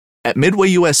At Midway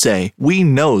USA, we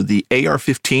know the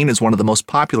AR-15 is one of the most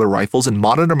popular rifles in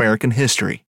modern American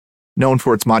history. Known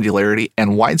for its modularity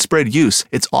and widespread use,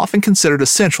 it's often considered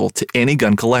essential to any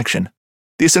gun collection.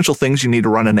 The essential things you need to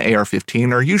run an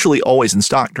AR-15 are usually always in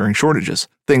stock during shortages,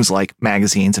 things like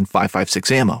magazines and 5.56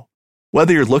 ammo.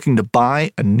 Whether you're looking to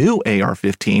buy a new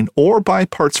AR-15 or buy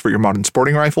parts for your modern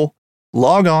sporting rifle,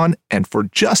 log on and for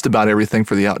just about everything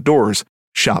for the outdoors,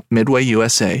 shop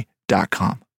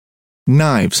MidwayUSA.com.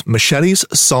 Knives, machetes,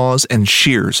 saws, and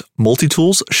shears,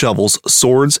 multi-tools, shovels,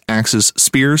 swords, axes,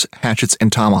 spears, hatchets,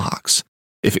 and tomahawks.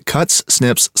 If it cuts,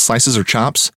 snips, slices, or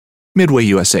chops, Midway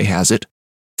USA has it.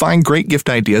 Find great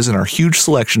gift ideas in our huge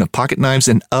selection of pocket knives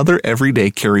and other everyday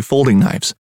carry folding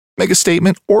knives. Make a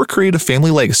statement or create a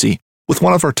family legacy with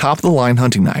one of our top-of-the-line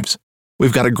hunting knives.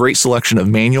 We've got a great selection of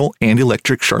manual and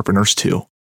electric sharpeners, too.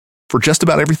 For just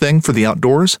about everything for the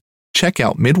outdoors, check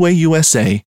out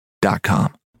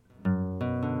MidwayUSA.com.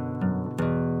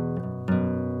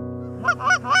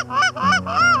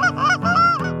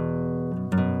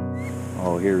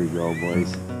 Oh, here we go,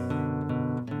 boys.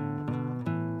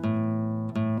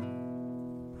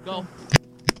 Go.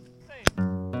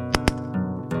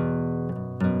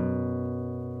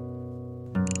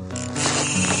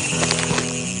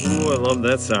 Ooh, I love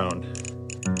that sound.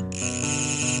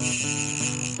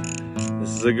 This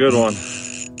is a good one.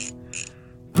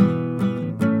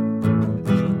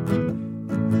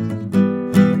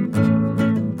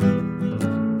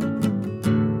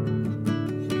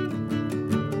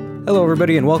 Hello,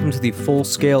 everybody, and welcome to the Full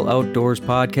Scale Outdoors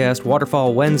Podcast,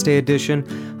 Waterfowl Wednesday edition.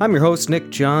 I'm your host,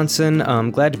 Nick Johnson.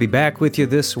 I'm glad to be back with you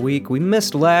this week. We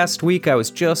missed last week. I was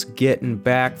just getting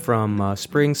back from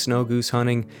spring snow goose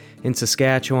hunting in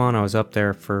Saskatchewan. I was up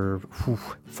there for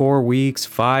 4 weeks,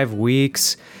 5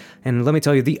 weeks. And let me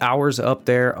tell you, the hours up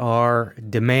there are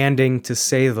demanding, to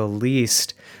say the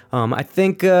least. I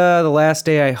think the last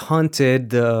day I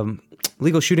hunted, the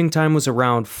legal shooting time was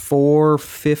around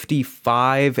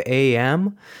 4:55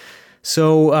 a.m.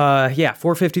 So,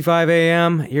 4:55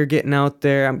 a.m., you're getting out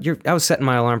there. I was setting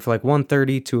my alarm for like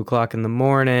 1:30, 2 o'clock in the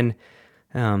morning.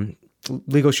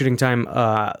 Legal shooting time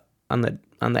on the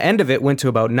end of it went to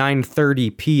about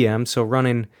 9:30 p.m., so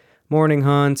running morning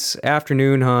hunts,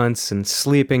 afternoon hunts, and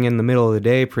sleeping in the middle of the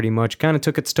day pretty much kind of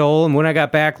took its toll. And when I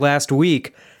got back last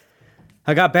week,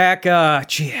 I got back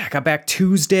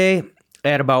Tuesday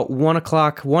at about 1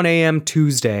 a.m.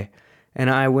 Tuesday,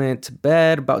 and I went to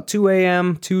bed about 2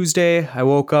 a.m. Tuesday. I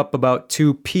woke up about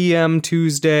 2 p.m.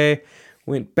 Tuesday,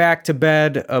 went back to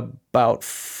bed about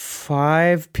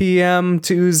 5 p.m.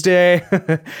 Tuesday,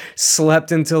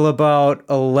 slept until about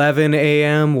 11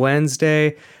 a.m.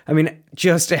 Wednesday. I mean,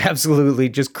 just absolutely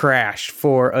just crashed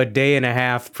for a day and a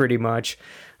half pretty much,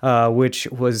 which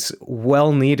was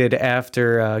well needed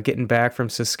after getting back from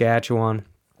Saskatchewan.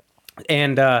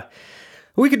 And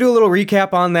we could do a little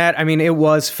recap on that. I mean, it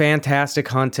was fantastic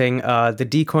hunting. The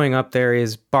decoying up there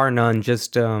is bar none,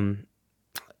 just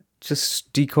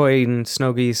decoying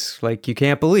snow geese like you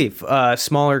can't believe.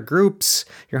 Smaller groups,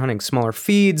 you're hunting smaller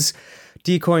feeds,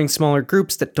 decoying smaller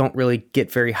groups that don't really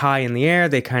get very high in the air.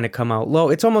 They kind of come out low.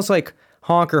 It's almost like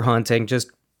honker hunting,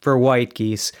 just for white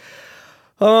geese.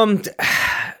 It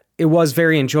was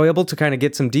very enjoyable to kind of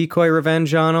get some decoy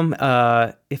revenge on them.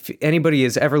 If anybody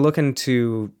is ever looking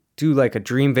to do like a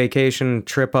dream vacation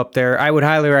trip up there, I would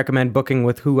highly recommend booking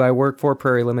with who I work for,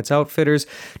 Prairie Limits Outfitters.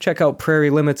 Check out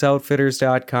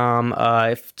prairielimitsoutfitters.com.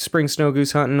 If spring snow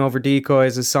goose hunting over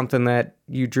decoys is something that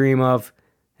you dream of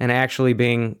and actually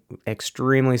being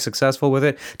extremely successful with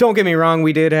it, don't get me wrong,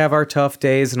 we did have our tough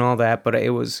days and all that, but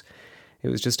it was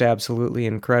just absolutely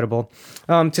incredible.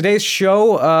 Today's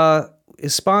show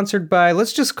is sponsored by,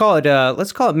 let's call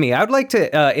it me. I would like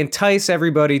to entice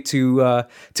everybody to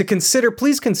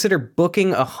please consider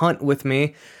booking a hunt with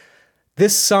me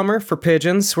this summer for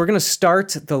pigeons. We're going to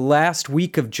start the last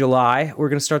week of July.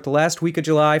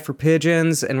 For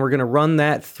pigeons, and we're going to run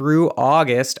that through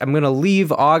August. I'm going to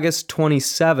leave August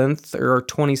 27th or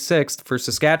 26th for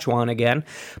Saskatchewan again,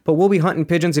 but we'll be hunting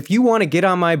pigeons. If you want to get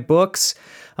on my books,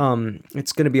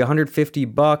 it's going to be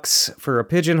 $150 for a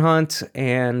pigeon hunt,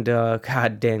 and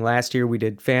god dang, last year we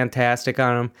did fantastic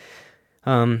on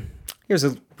them. Here's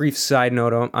a brief side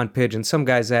note on pigeons. Some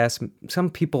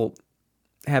people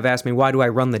have asked me, why do I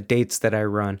run the dates that I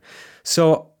run?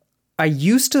 So I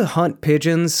used to hunt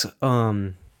pigeons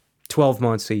 12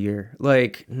 months a year,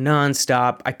 like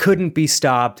nonstop. I couldn't be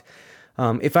stopped.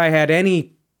 If I had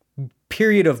any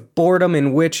period of boredom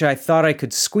in which I thought I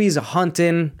could squeeze a hunt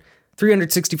in,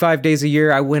 365 days a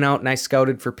year, I went out and I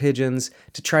scouted for pigeons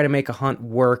to try to make a hunt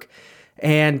work.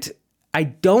 And I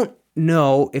don't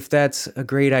know if that's a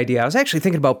great idea. I was actually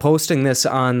thinking about posting this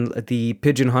on the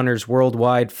Pigeon Hunters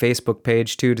Worldwide Facebook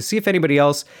page too, to see if anybody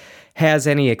else has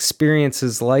any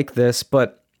experiences like this.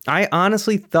 But I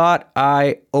honestly thought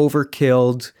I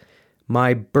overkilled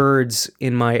my birds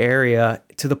in my area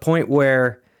to the point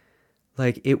where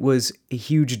like it was a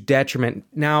huge detriment.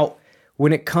 Now,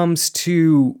 when it comes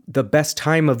to the best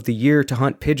time of the year to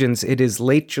hunt pigeons, it is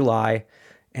late July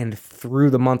and through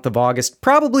the month of August.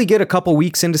 Probably get a couple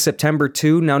weeks into September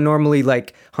too. Now, normally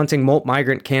like hunting molt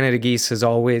migrant Canada geese has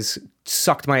always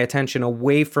sucked my attention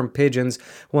away from pigeons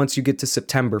once you get to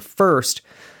September 1st.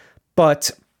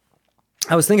 But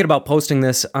I was thinking about posting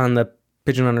this on the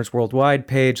Pigeon Hunters Worldwide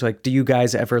page. Like, do you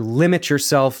guys ever limit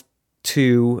yourself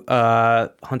to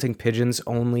hunting pigeons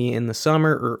only in the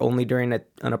summer or only during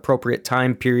an appropriate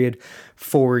time period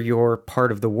for your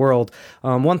part of the world?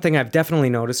 One thing I've definitely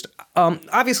noticed,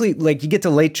 obviously, like you get to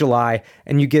late July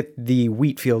and you get the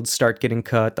wheat fields start getting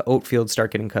cut, the oat fields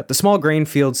start getting cut, the small grain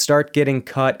fields start getting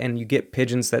cut, and you get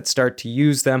pigeons that start to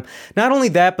use them. Not only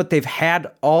that, but they've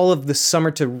had all of the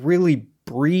summer to really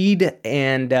breed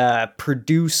and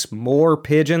produce more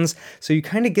pigeons. So you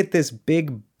kind of get this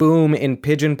big boom in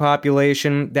pigeon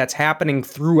population that's happening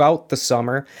throughout the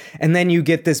summer. And then you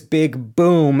get this big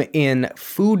boom in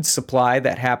food supply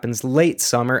that happens late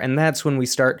summer. And that's when we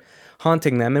start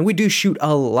hunting them. And we do shoot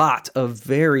a lot of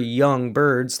very young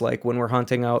birds, like when we're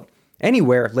hunting out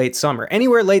anywhere late summer.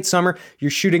 Anywhere late summer, you're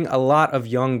shooting a lot of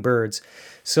young birds.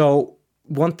 So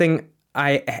one thing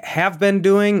I have been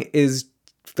doing is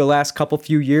the last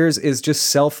few years is just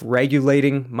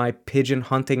self-regulating my pigeon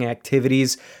hunting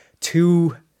activities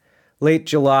to late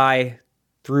July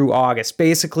through August,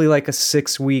 basically like a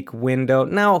 6-week window.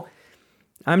 Now,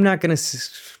 I'm not going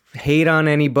to hate on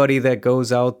anybody that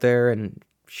goes out there and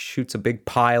shoots a big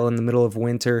pile in the middle of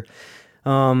winter,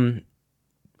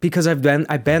 because I've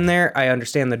been there. I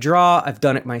understand the draw. I've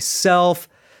done it myself.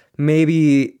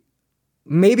 Maybe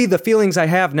the feelings I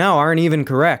have now aren't even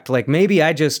correct. Like maybe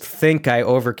I just think I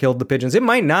overkilled the pigeons. It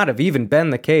might not have even been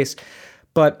the case,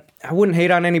 but I wouldn't hate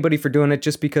on anybody for doing it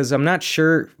just because I'm not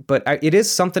sure. But it is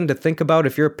something to think about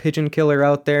if you're a pigeon killer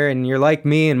out there and you're like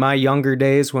me in my younger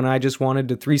days when I just wanted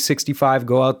to 365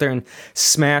 go out there and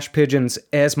smash pigeons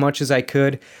as much as I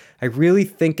could. I really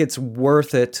think it's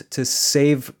worth it to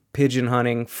save pigeon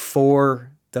hunting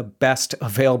for the best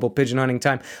available pigeon hunting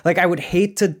time. Like I would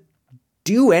hate to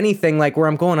do anything like where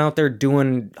I'm going out there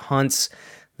doing hunts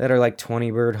that are like 20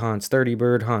 bird hunts, 30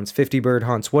 bird hunts, 50 bird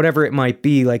hunts, whatever it might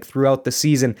be like throughout the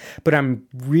season. But I'm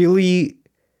really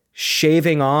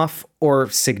shaving off or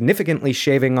significantly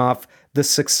shaving off the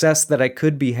success that I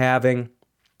could be having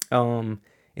in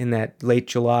that late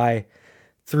July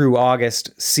through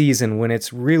August season when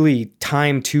it's really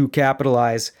time to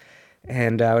capitalize.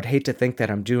 And I would hate to think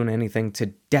that I'm doing anything to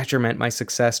detriment my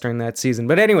success during that season.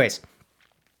 But anyways,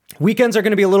 weekends are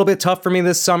going to be a little bit tough for me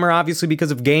this summer, obviously because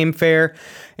of game fair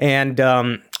and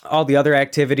all the other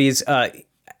activities.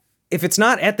 If it's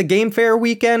not at the game fair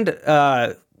weekend,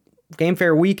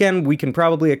 we can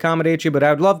probably accommodate you, but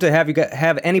I would love to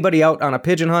have anybody out on a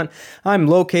pigeon hunt. I'm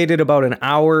located about an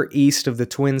hour east of the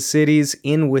Twin Cities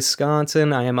in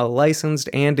Wisconsin. I am a licensed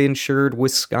and insured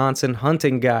Wisconsin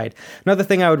hunting guide. Another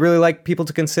thing I would really like people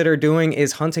to consider doing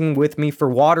is hunting with me for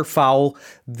waterfowl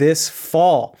this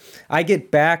fall. I get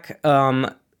back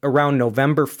around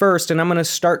November 1st, and I'm going to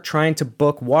start trying to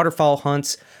book waterfowl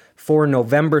hunts for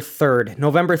November 3rd.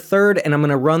 And I'm going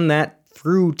to run that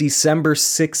through December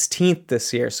 16th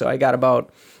this year. So I got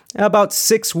about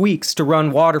 6 weeks to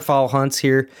run waterfowl hunts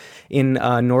here in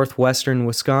northwestern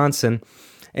Wisconsin.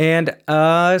 And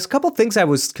there's a couple things I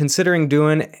was considering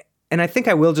doing, and I think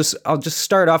I'll just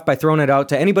start off by throwing it out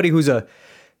to anybody who's a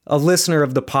listener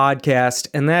of the podcast,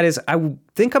 and that is I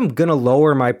think I'm going to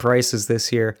lower my prices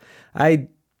this year. I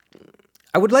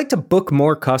would like to book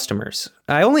more customers.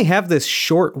 I only have this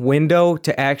short window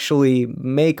to actually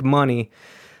make money.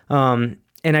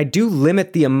 And I do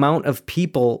limit the amount of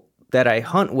people that I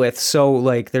hunt with. So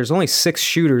like there's only 6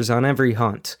 shooters on every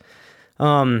hunt.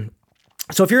 So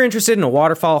if you're interested in a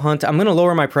waterfowl hunt, I'm going to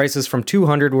lower my prices from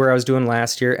 $200 where I was doing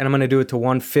last year, and I'm going to do it to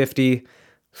 $150.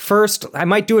 First, I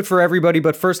might do it for everybody,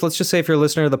 but first, let's just say if you're a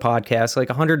listener to the podcast, like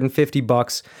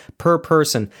 $150 per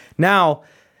person. Now,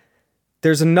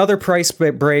 there's another price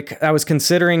break I was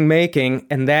considering making,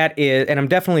 and that is, and I'm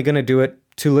definitely going to do it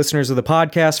to listeners of the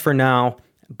podcast for now,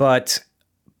 but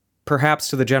perhaps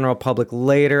to the general public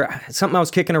later. Something I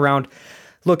was kicking around.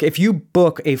 Look, if you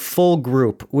book a full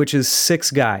group, which is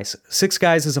 6 guys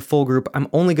is a full group, I'm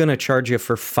only going to charge you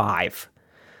for 5.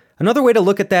 Another way to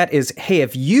look at that is, hey,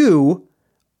 if you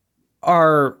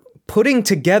are putting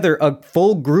together a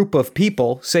full group of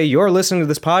people, say you're listening to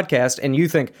this podcast and you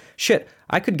think, shit,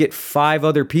 I could get 5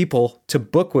 other people to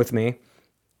book with me,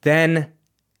 then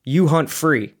you hunt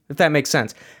free, if that makes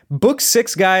sense. Book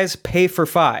 6 guys, pay for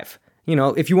 5. You know,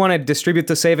 if you want to distribute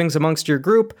the savings amongst your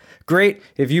group, great.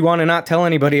 If you want to not tell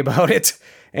anybody about it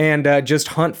and just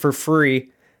hunt for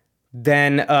free,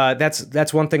 then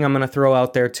that's one thing I'm going to throw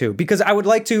out there too. Because I would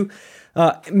like to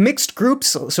mixed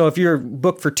groups. So if you're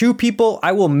booked for 2 people,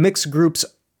 I will mix groups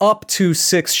up to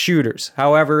 6 shooters.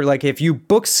 However, like if you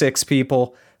book 6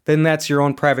 people, then that's your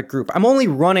own private group. I'm only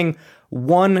running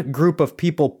 1 group of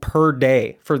people per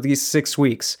day for these 6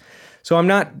 weeks. So I'm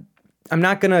not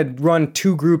going to run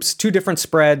 2 groups, 2 different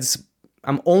spreads.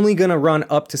 I'm only going to run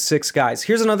up to 6 guys.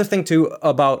 Here's another thing too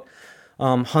about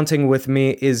hunting with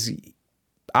me is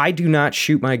I do not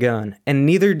shoot my gun. And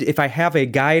neither if I have a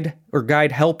guide or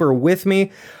guide helper with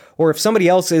me, or if somebody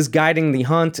else is guiding the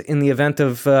hunt in the event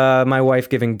of my wife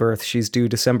giving birth, she's due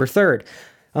December 3rd.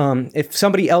 If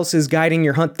somebody else is guiding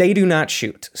your hunt, they do not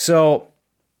shoot. So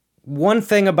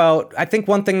I think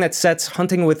one thing that sets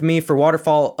hunting with me for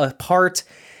waterfowl apart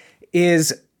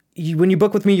is when you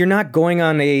book with me, you're not going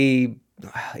on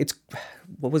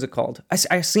what was it called?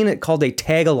 I've seen it called a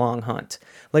tag-along hunt.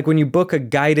 Like when you book a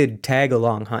guided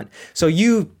tag-along hunt. So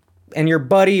you and your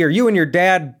buddy or you and your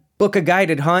dad book a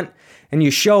guided hunt and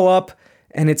you show up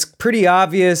and it's pretty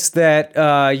obvious that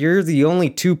you're the only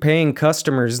 2 paying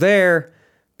customers there,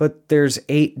 but there's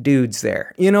 8 dudes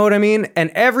there. You know what I mean? And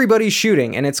everybody's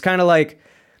shooting and it's kind of like,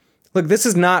 look, this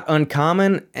is not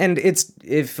uncommon, and it's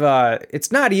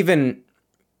not even,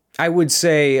 I would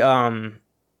say,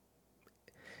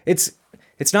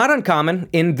 it's not uncommon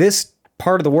in this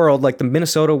part of the world, like the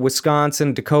Minnesota,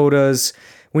 Wisconsin, Dakotas.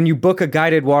 When you book a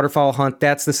guided waterfowl hunt,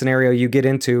 that's the scenario you get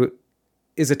into,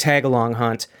 is a tag-along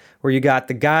hunt, where you got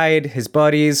the guide, his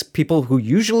buddies, people who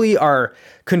usually are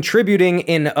contributing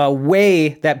in a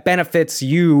way that benefits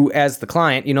you as the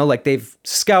client, you know, like they've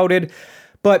scouted,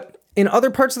 but in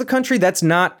other parts of the country, that's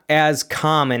not as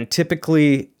common.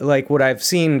 Typically, like what I've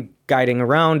seen guiding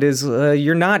around is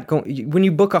you're not going, when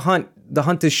you book a hunt, the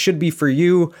hunt should be for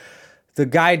you. The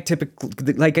guide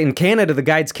typically, like in Canada, the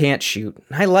guides can't shoot.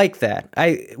 I like that.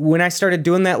 When I started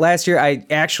doing that last year, I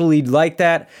actually like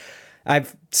that.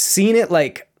 I've seen it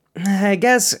like, I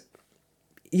guess,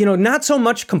 you know, not so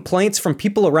much complaints from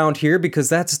people around here because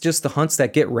that's just the hunts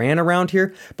that get ran around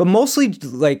here, but mostly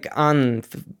like on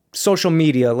social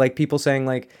media, like people saying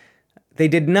like they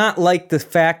did not like the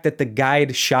fact that the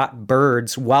guide shot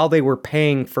birds while they were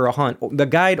paying for a hunt, the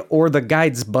guide or the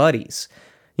guide's buddies.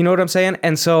 You know what I'm saying?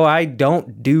 And so I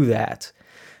don't do that.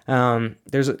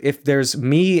 If there's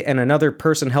me and another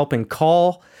person helping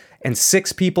call and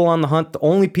 6 people on the hunt, the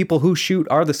only people who shoot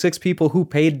are the 6 people who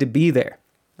paid to be there.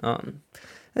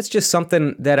 That's just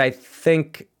something that I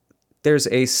think there's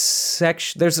a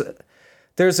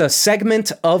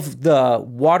segment of the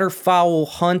waterfowl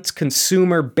hunt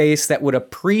consumer base that would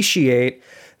appreciate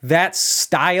that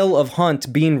style of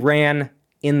hunt being ran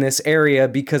in this area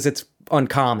because it's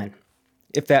uncommon,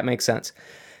 if that makes sense.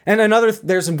 And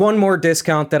there's one more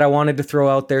discount that I wanted to throw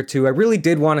out there too. I really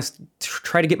did want to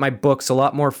try to get my books a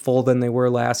lot more full than they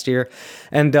were last year.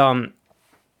 And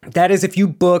that is if you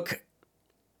book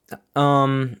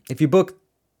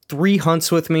 3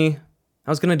 hunts with me.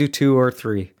 I was going to do 2 or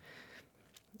 3.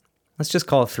 Let's just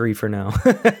call it 3 for now.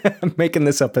 I'm making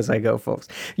this up as I go, folks.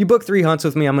 You book 3 hunts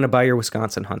with me, I'm going to buy your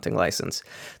Wisconsin hunting license.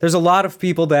 There's a lot of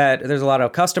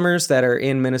customers that are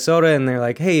in Minnesota, and they're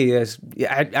like, hey,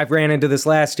 I ran into this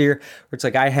last year, where it's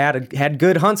like I had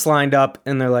good hunts lined up,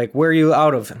 and they're like, where are you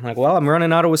out of? I'm like, well, I'm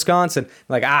running out of Wisconsin. I'm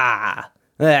like, all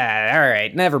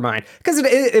right, never mind. Because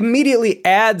it immediately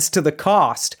adds to the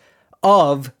cost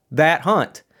of that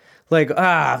hunt.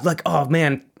 Oh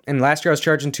man. And last year I was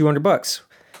charging $200.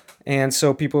 And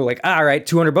so people were like, all right,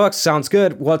 $200 sounds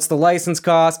good. What's the license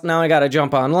cost? Now I got to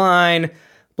jump online,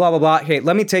 blah, blah, blah. Hey,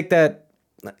 let me take that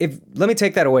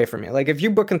away from you. Like if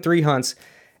you're booking 3 hunts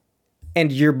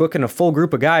and you're booking a full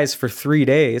group of guys for 3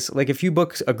 days, like if you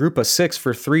book a group of 6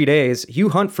 for 3 days, you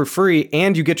hunt for free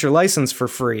and you get your license for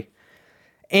free.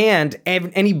 And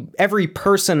every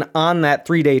person on that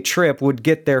 3-day trip would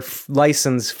get their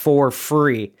license for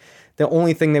free. The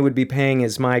only thing they would be paying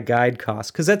is my guide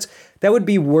cost, because that would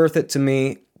be worth it to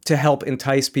me to help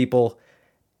entice people.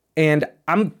 And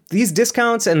these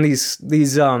discounts and these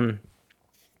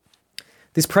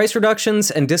price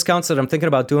reductions and discounts that I'm thinking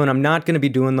about doing, I'm not going to be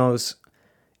doing those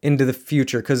into the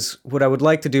future, because what I would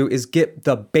like to do is get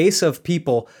the base of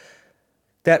people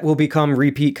that will become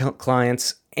repeat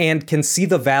clients and can see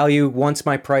the value once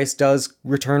my price does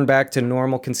return back to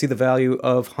normal, can see the value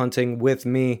of hunting with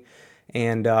me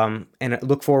and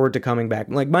look forward to coming back.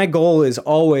 Like, my goal is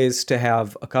always to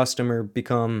have a customer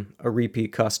become a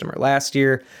repeat customer. Last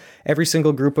year, every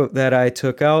single group that I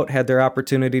took out had their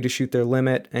opportunity to shoot their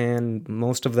limit, and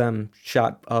most of them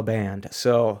shot a band.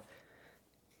 So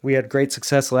we had great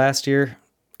success last year,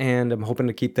 and I'm hoping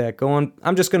to keep that going.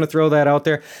 I'm just going to throw that out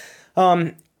there.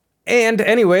 And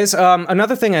anyways,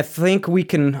 another thing I think we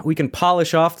can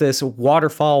polish off this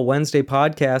Waterfowl Wednesday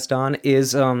podcast on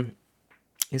is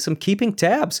some keeping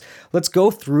tabs. Let's go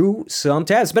through some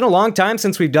tabs. It's been a long time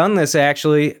since we've done this,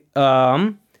 actually.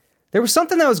 There was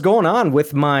something that was going on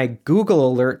with my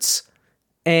Google alerts.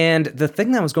 And the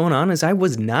thing that was going on is I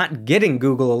was not getting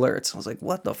Google alerts. I was like,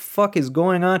 what the fuck is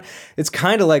going on? It's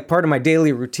kind of like part of my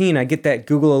daily routine. I get that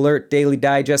Google Alert Daily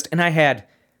Digest, and I had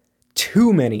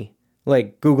too many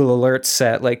like Google alerts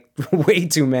set, like way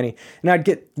too many. And I'd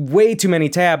get way too many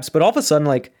tabs, but all of a sudden,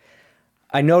 like,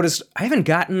 I noticed I haven't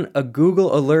gotten a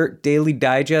Google Alert Daily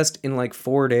Digest in like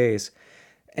 4 days.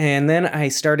 And then I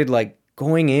started like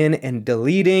going in and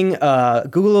deleting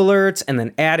Google Alerts and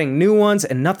then adding new ones,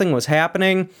 and nothing was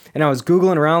happening. And I was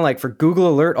Googling around like for Google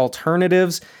Alert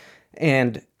alternatives.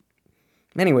 And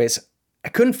anyways, I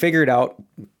couldn't figure it out.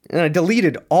 And I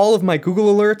deleted all of my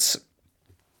Google Alerts.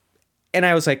 And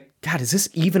I was like, God, is this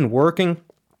even working?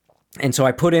 And so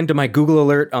I put into my Google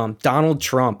Alert Donald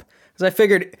Trump. Because I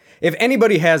figured if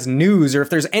anybody has news, or if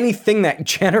there's anything that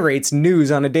generates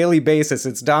news on a daily basis,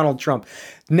 it's Donald Trump.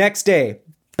 Next day,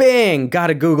 bang,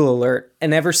 got a Google Alert.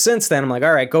 And ever since then, I'm like,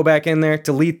 all right, go back in there,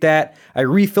 delete that. I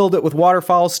refilled it with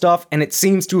waterfowl stuff, and it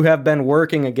seems to have been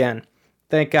working again.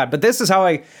 Thank God. But this is how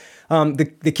I,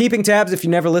 the keeping tabs, if you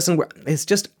never listen, it's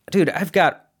just, dude, I've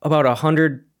got about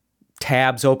 100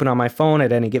 tabs open on my phone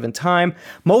at any given time.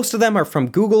 Most of them are from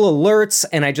Google Alerts,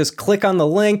 and I just click on the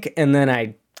link, and then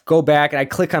I go back and I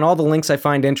click on all the links I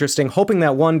find interesting, hoping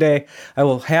that one day I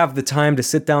will have the time to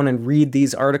sit down and read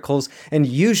these articles. And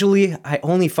usually I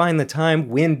only find the time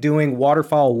when doing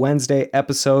Waterfowl Wednesday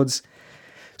episodes.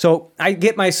 So I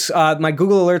get my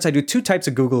Google Alerts. I do two types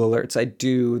of Google Alerts. I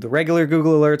do the regular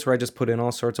Google Alerts where I just put in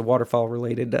all sorts of waterfowl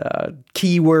related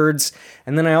keywords.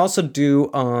 And then I also do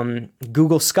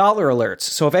Google Scholar Alerts.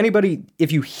 So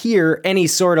if you hear any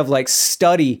sort of like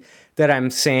study that I'm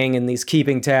saying in these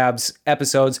keeping tabs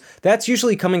episodes, that's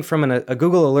usually coming from a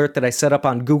Google Alert that I set up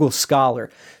on Google Scholar.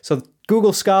 So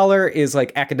Google Scholar is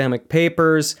like academic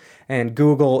papers, and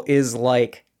Google is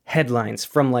like headlines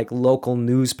from like local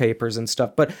newspapers and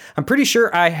stuff. But I'm pretty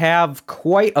sure I have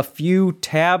quite a few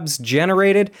tabs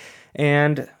generated,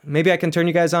 and maybe I can turn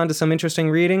you guys on to some interesting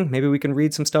reading. Maybe we can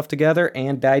read some stuff together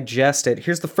and digest it.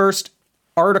 Here's the first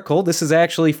article. This is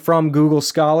actually from Google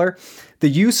Scholar. The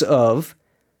use of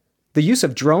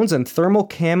drones and thermal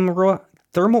camera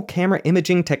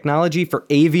imaging technology for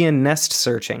avian nest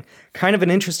searching. Kind of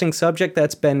an interesting subject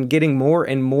that's been getting more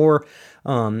and more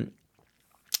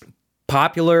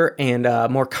popular, and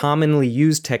more commonly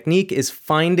used technique is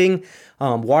finding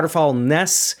waterfowl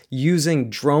nests using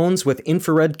drones with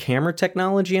infrared camera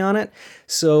technology on it.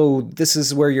 So this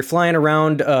is where you're flying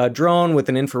around a drone with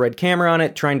an infrared camera on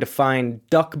it, trying to find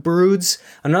duck broods.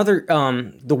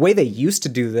 The way they used to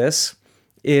do this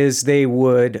is they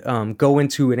would go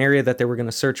into an area that they were going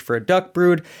to search for a duck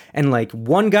brood, and like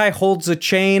one guy holds a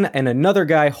chain and another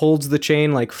guy holds the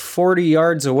chain like 40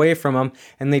 yards away from them,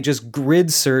 and they just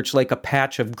grid search like a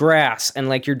patch of grass, and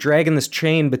like you're dragging this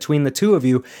chain between the two of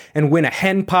you, and when a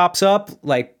hen pops up,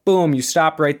 like boom, you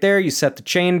stop right there, you set the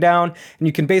chain down, and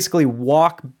you can basically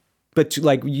walk, but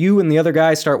like you and the other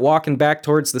guy start walking back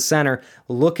towards the center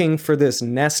looking for this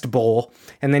nest bowl,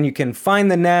 and then you can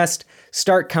find the nest,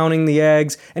 start counting the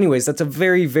eggs. Anyways, that's a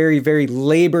very, very, very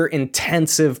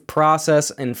labor-intensive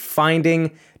process in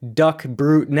finding duck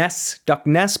nests.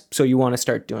 So you want to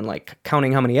start doing like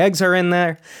counting how many eggs are in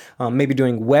there, maybe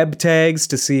doing web tags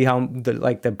to see how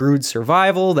the brood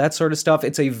survival, that sort of stuff.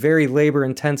 It's a very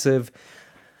labor-intensive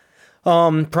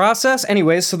process.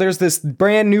 Anyways, so there's this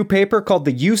brand new paper called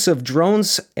The Use of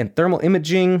Drones and Thermal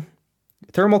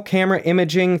Camera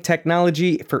Imaging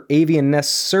Technology for Avian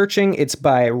Nest Searching. It's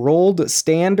by Rolled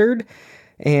Standard,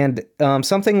 and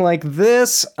something like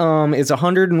this is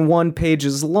 101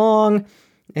 pages long,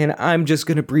 and I'm just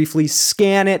going to briefly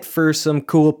scan it for some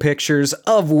cool pictures,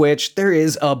 of which there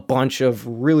is a bunch of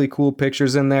really cool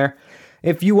pictures in there.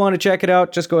 If you want to check it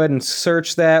out, just go ahead and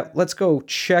search that. Let's go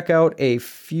check out a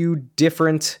few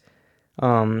different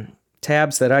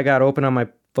tabs that I got open on my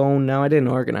phone now. I didn't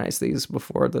organize these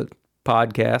before the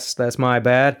podcast. That's my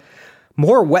bad.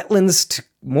 More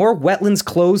wetlands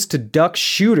closed to duck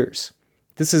shooters.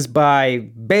 This is by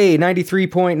Bay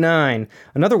 93.9.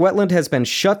 Another wetland has been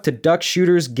shut to duck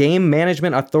shooters. Game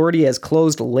Management Authority has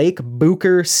closed Lake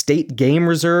Booker State Game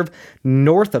Reserve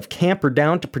north of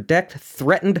Camperdown to protect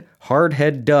threatened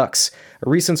hardhead ducks. A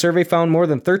recent survey found more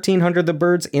than 1,300 of the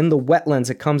birds in the wetlands.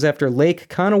 It comes after Lake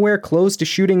Conaware closed to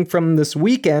shooting from this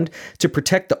weekend to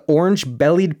protect the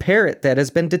orange-bellied parrot that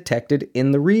has been detected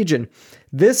in the region.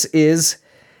 This is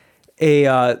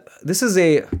a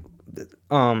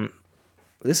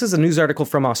news article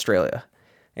from Australia.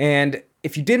 And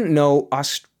if you didn't know,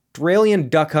 Australian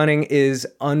duck hunting is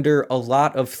under a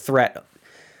lot of threat.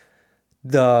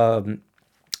 It's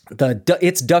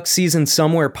Duck Season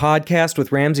Somewhere podcast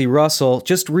with Ramsey Russell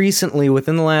just recently,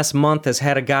 within the last month, has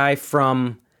had a guy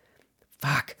from,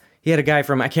 I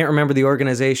can't remember the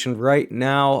organization right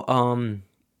now.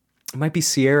 It might be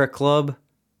Sierra Club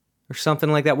or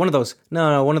something like that. One of those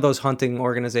hunting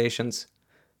organizations.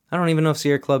 I don't even know if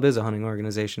Sierra Club is a hunting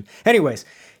organization. Anyways,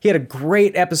 he had a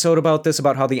great episode about this,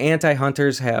 about how the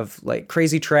anti-hunters have like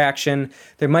crazy traction.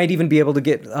 They might even be able to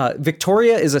get...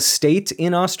 Victoria is a state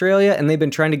in Australia, and they've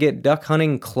been trying to get duck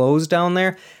hunting closed down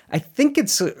there. I think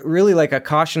it's really like a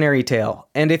cautionary tale.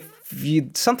 And if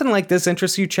something like this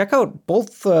interests you, check out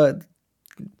the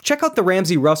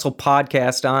Ramsey Russell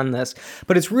podcast on this.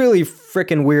 But it's really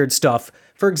freaking weird stuff.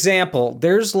 For example,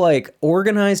 there's like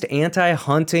organized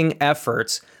anti-hunting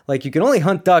efforts. Like you can only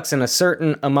hunt ducks in a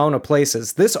certain amount of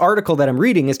places. This article that I'm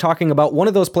reading is talking about one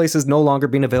of those places no longer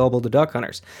being available to duck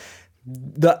hunters.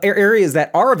 The areas that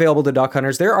are available to duck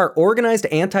hunters, there are organized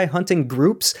anti-hunting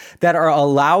groups that are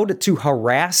allowed to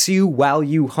harass you while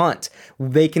you hunt.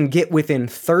 They can get within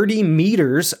 30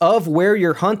 meters of where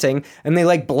you're hunting, and they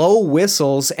like blow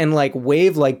whistles and like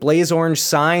wave like blaze orange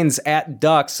signs at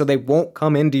ducks so they won't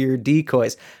come into your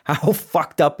decoys. How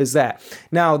fucked up is that?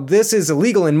 Now, this is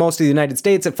illegal in most of the United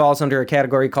States. It falls under a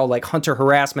category called like hunter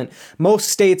harassment. Most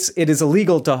states, it is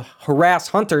illegal to harass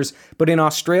hunters, but in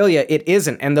Australia, it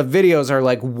isn't. And the videos are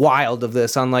like wild of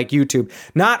this on like YouTube.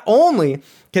 Not only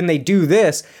can they do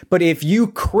this, but if you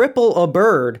cripple a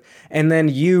bird and then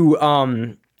you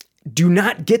do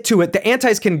not get to it, the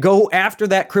antis can go after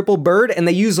that crippled bird, and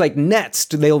they use like nets.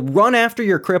 They'll run after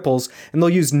your cripples, and they'll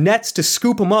use nets to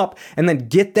scoop them up and then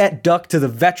get that duck to the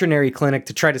veterinary clinic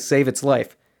to try to save its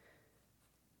life.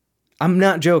 I'm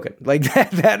not joking. Like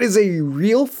that is a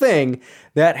real thing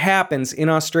that happens in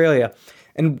Australia.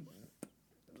 And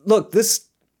look, this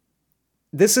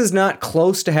is not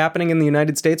close to happening in the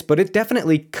United States, but it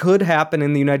definitely could happen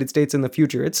in the United States in the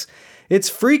future. It's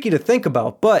freaky to think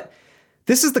about, but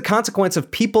this is the consequence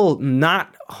of people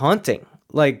not hunting.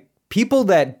 Like, people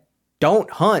that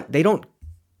don't hunt, they don't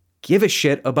give a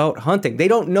shit about hunting. They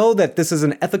don't know that this is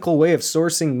an ethical way of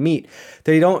sourcing meat.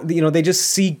 They don't, they just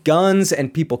see guns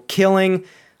and people killing.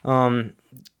 To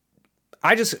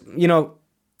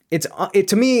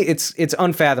me, it's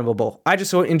unfathomable. I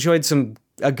just enjoyed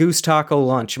a goose taco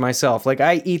lunch myself. Like,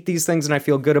 I eat these things and I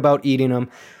feel good about eating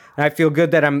them. And I feel good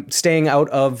that I'm staying out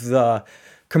of the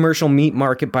commercial meat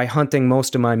market by hunting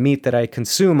most of my meat that I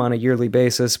consume on a yearly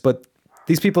basis. But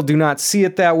these people do not see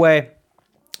it that way.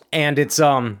 And it's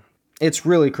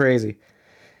really crazy.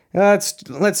 Let's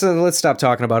stop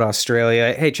talking about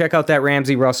Australia. Hey, check out that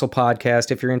Ramsey Russell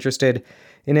podcast if you're interested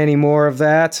in any more of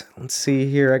that. Let's see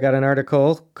here. I got an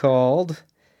article called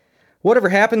Whatever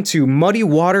Happened to Muddy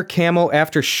Water Camo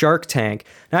After Shark Tank?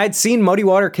 Now, I'd seen Muddy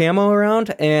Water Camo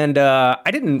around, and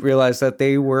I didn't realize that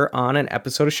they were on an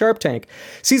episode of Shark Tank.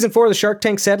 Season 4 of the Shark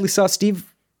Tank sadly saw Steve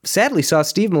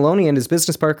Maloney and his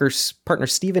business partner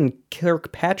Stephen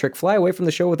Kirkpatrick fly away from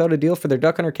the show without a deal for their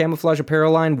duck hunter camouflage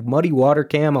apparel line, Muddy Water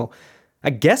Camo.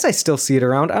 I guess I still see it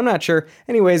around. I'm not sure.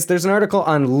 Anyways, there's an article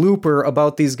on Looper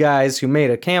about these guys who made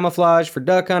a camouflage for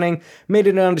duck hunting, made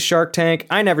it onto Shark Tank.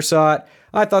 I never saw it.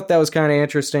 I thought that was kind of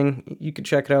interesting. You can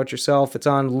check it out yourself. It's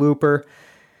on Looper.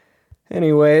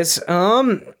 Anyways,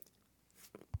 let's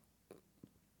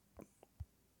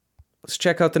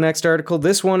check out the next article.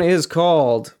 This one is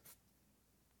called,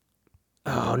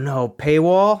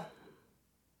 paywall?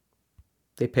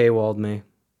 They paywalled me.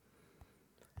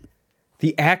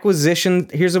 The acquisition,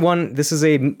 here's the one. This is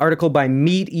an article by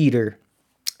Meat Eater.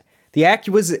 The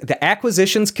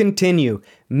acquisitions continue.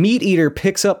 Meat Eater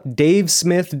picks up Dave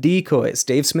Smith decoys.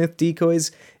 Dave Smith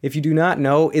decoys, if you do not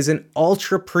know, is an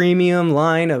ultra premium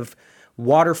line of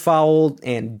waterfowl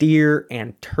and deer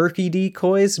and turkey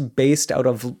decoys based out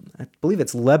of, I believe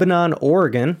it's Lebanon,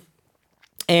 Oregon.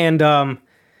 And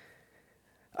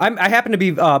I happen to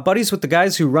be buddies with the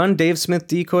guys who run Dave Smith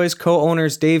Decoys.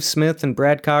 Co-owners Dave Smith and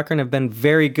Brad Cochran have been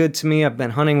very good to me. I've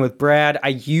been hunting with Brad. I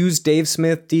use Dave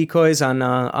Smith Decoys on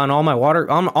all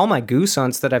my goose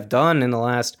hunts that I've done in the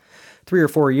last 3 or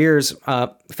 4 years.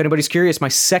 If anybody's curious, my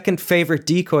second favorite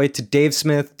decoy to Dave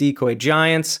Smith Decoy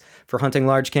Giants for hunting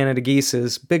large Canada geese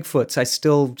is Bigfoots.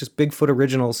 Just Bigfoot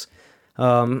originals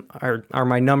are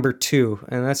my number 2.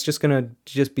 And that's just going to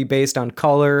just be based on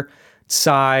color,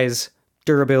 size,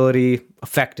 durability,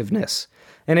 effectiveness.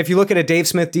 And if you look at a Dave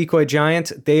Smith Decoy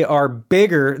Giant, they are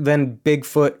bigger than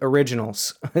Bigfoot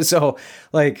originals. So,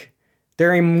 like,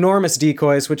 they're enormous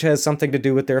decoys, which has something to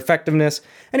do with their effectiveness.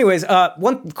 Anyways,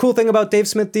 one cool thing about Dave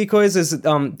Smith decoys is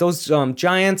those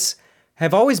Giants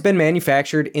have always been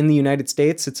manufactured in the United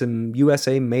States. It's a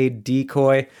USA-made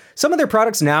decoy. Some of their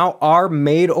products now are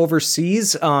made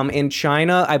overseas in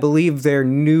China. I believe their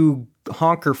new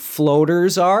honker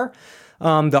floaters are.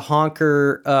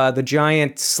 The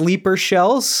giant sleeper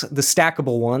shells, the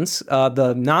stackable ones,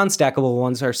 the non-stackable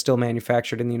ones are still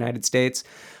manufactured in the United States.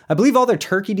 I believe all their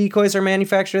turkey decoys are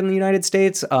manufactured in the United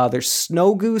States. Their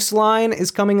snow goose line is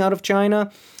coming out of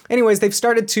China. Anyways, they've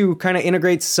started to kind of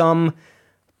integrate some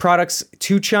products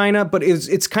to China, but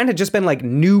it's kind of just been like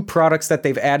new products that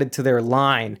they've added to their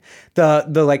line.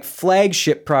 The like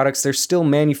flagship products, they're still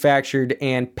manufactured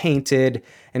and painted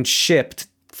and shipped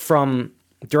from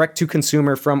direct to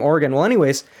consumer from Oregon. Well,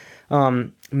 anyways,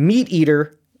 Meat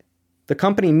Eater, the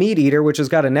company Meat Eater, which has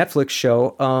got a Netflix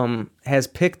show, has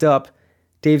picked up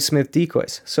Dave Smith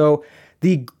decoys. So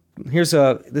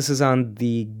this is on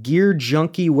the Gear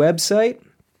Junkie website,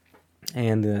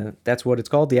 and that's what it's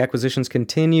called. The acquisitions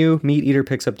continue. Meat Eater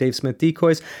picks up Dave Smith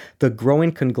decoys. The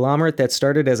growing conglomerate that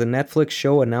started as a Netflix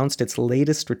show announced its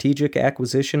latest strategic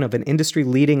acquisition of an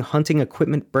industry-leading hunting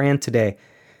equipment brand today.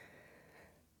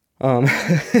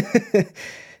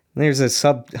 There's a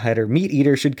subheader. Meat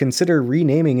Eater should consider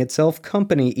renaming itself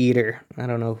Company Eater. I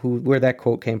don't know where that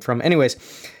quote came from. Anyways,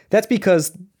 that's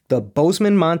because the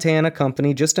Bozeman, Montana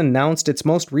company just announced its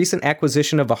most recent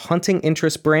acquisition of a hunting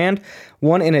interest brand,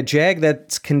 one in a jag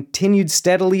that's continued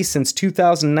steadily since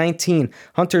 2019.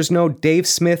 Hunters know Dave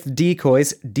Smith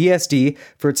Decoys, DSD,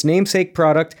 for its namesake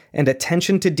product and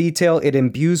attention to detail it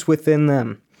imbues within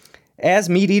them. As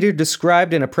Meat Eater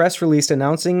described in a press release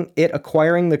announcing it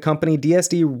acquiring the company,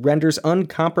 DSD renders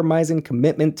uncompromising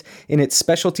commitment in its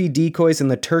specialty decoys in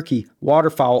the turkey,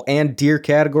 waterfowl, and deer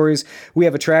categories. We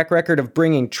have a track record of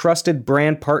bringing trusted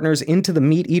brand partners into the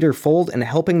Meat Eater fold and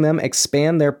helping them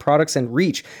expand their products and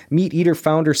reach, Meat Eater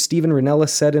founder Steven Ranella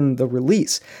said in the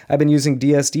release. I've been using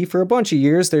DSD for a bunch of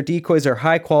years. Their decoys are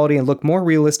high quality and look more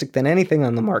realistic than anything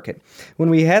on the market.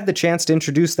 When we had the chance to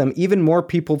introduce even more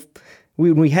people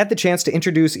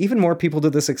to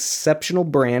this exceptional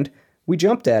brand, we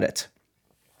jumped at it.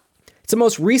 It's the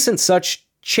most recent such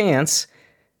chance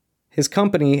his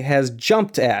company has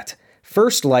jumped at.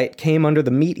 First Light came under the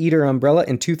Meat Eater umbrella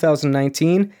in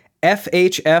 2019.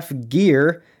 FHF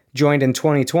Gear joined in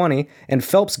 2020, and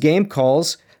Phelps Game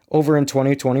Calls over in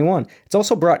 2021. It's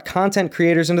also brought content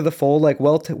creators into the fold like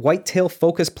whitetail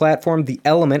focus platform The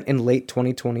Element in late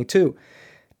 2022.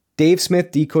 Dave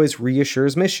Smith Decoys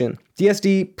reassures mission.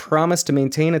 DSD promised to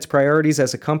maintain its priorities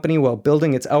as a company while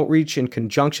building its outreach in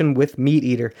conjunction with Meat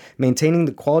Eater. Maintaining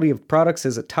the quality of products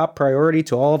is a top priority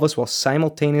to all of us while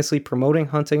simultaneously promoting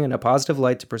hunting in a positive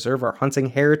light to preserve our hunting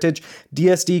heritage,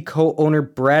 DSD co-owner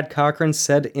Brad Cochran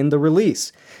said in the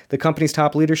release. The company's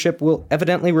top leadership will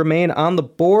evidently remain on the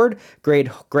board. Greg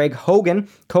Hogan,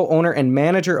 co-owner and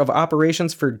manager of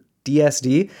operations for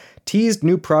DSD, teased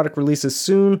new product releases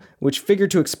soon, which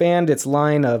figured to expand its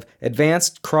line of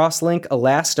advanced crosslink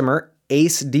elastomer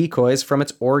ACE decoys from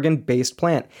its Oregon-based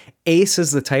plant. ACE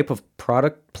is the type of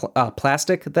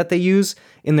plastic that they use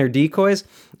in their decoys.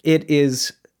 It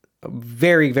is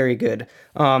very, very good.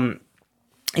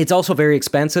 It's also very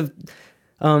expensive.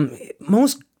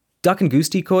 Most duck and goose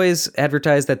decoys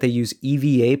advertise that they use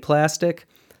EVA plastic.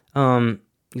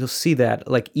 You'll see that,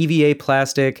 like EVA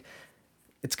plastic.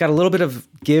 It's got a little bit of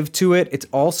give to it. It's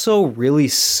also really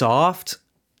soft.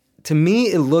 To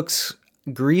me, it looks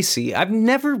greasy. I've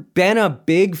never been a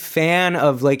big fan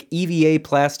of like EVA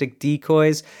plastic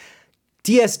decoys.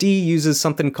 DSD uses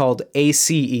something called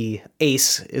ACE.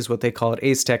 ACE is what they call it,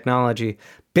 ACE technology.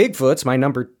 Bigfoot's, my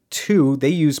number 2, they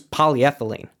use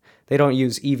polyethylene. They don't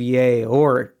use EVA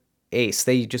or ACE.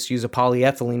 They just use a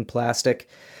polyethylene plastic.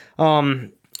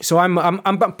 So I'm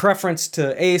a preference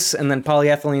to ACE, and then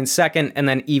polyethylene second, and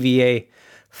then EVA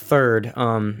third.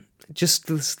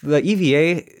 The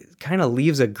EVA kind of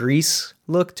leaves a grease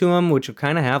look to them, which will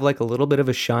kind of have like a little bit of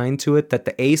a shine to it that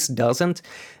the ACE doesn't,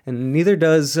 and neither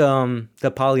does the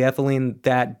polyethylene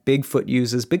that Bigfoot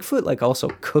uses. Bigfoot like also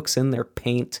cooks in their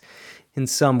paint in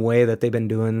some way that they've been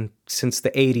doing since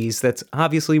the 80s. That's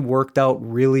obviously worked out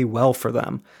really well for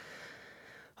them.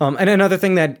 And another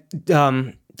thing that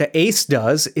the Ace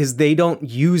does is they don't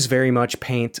use very much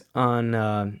paint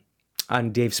on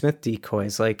Dave Smith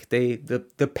decoys. Like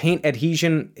the paint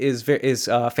adhesion is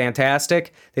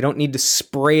fantastic. They don't need to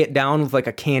spray it down with like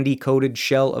a candy coated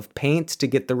shell of paint to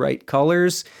get the right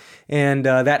colors. And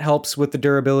that helps with the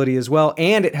durability as well.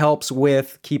 And it helps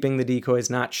with keeping the decoys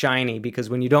not shiny, because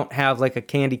when you don't have like a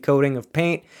candy coating of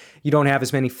paint, you don't have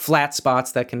as many flat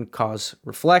spots that can cause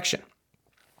reflection.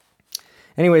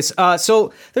 Anyways,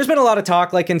 so there's been a lot of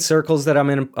talk like in circles that I'm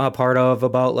in a part of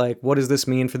about like, what does this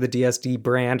mean for the DSD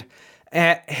brand?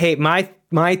 Hey,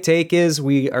 my take is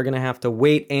we are going to have to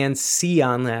wait and see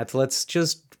on that. Let's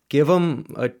just give them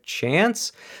a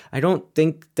chance. I don't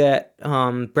think that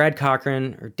Brad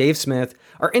Cochran or Dave Smith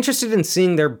are interested in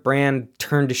seeing their brand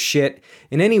turn to shit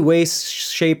in any way,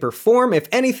 shape, or form. If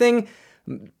anything,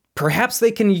 perhaps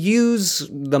they can use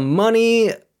the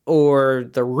money or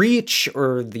the reach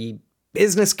or the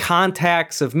business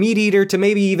contacts of Meat Eater to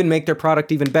maybe even make their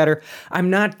product even better. I'm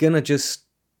not going to just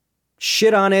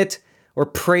shit on it or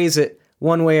praise it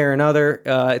one way or another.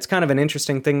 It's kind of an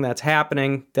interesting thing that's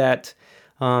happening that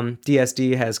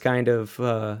DSD has kind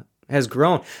of has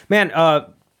grown. Man,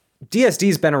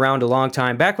 DSD's been around a long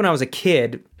time. Back when I was a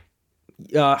kid,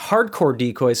 hardcore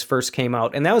decoys first came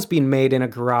out, and that was being made in a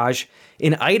garage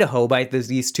in Idaho by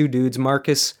these two dudes,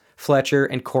 Marcus Fletcher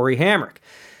and Corey Hamrick.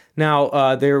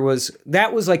 Now,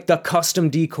 that was like the custom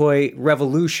decoy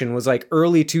revolution, was like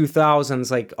early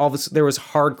 2000s, like there was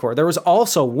hardcore. There was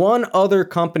also one other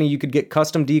company you could get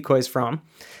custom decoys from,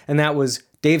 and that was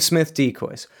Dave Smith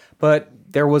Decoys. But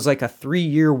there was like a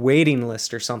 3-year waiting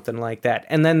list or something like that.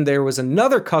 And then there was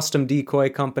another custom decoy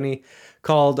company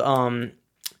called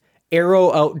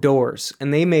Arrow Outdoors,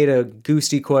 and they made a goose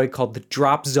decoy called the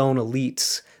Drop Zone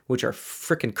Elites, which are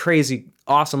freaking crazy,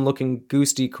 awesome looking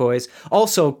goose decoys.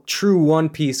 Also true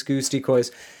one-piece goose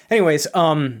decoys. Anyways,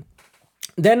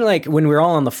 then like when we were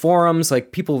all on the forums,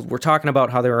 like people were talking about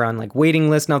how they were on like waiting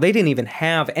lists. Now they didn't even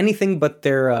have anything but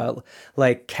their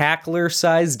like cackler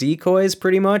size decoys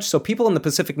pretty much. So people in the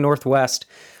Pacific Northwest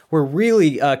were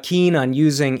really keen on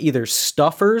using either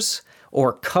stuffers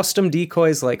or custom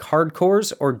decoys like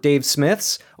Hardcores or Dave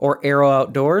Smith's or Arrow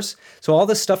Outdoors. So all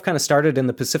this stuff kind of started in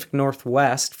the Pacific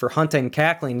Northwest for hunting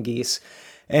cackling geese.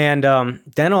 And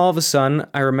then all of a sudden,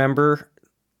 I remember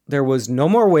there was no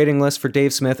more waiting list for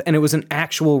Dave Smith, and it was an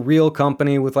actual real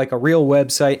company with like a real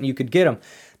website, and you could get them.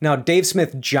 Now, Dave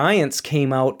Smith Giants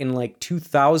came out in like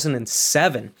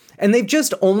 2007, and they've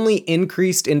just only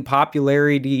increased in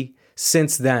popularity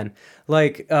since then.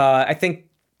 Like, I think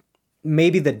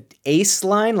maybe the Ace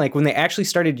line, like when they actually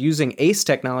started using Ace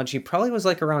technology, probably was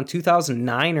like around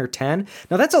 2009 or 10.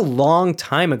 Now that's a long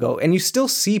time ago, and you still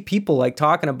see people like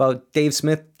talking about Dave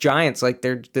Smith Giants like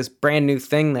they're this brand new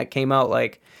thing that came out.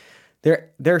 Like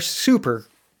they're super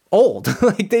old.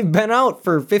 Like they've been out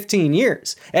for 15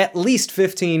 years, at least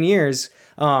 15 years.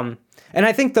 And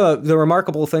I think the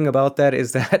remarkable thing about that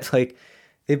is that like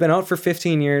they've been out for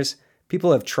 15 years.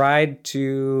 People have tried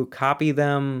to copy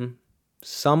them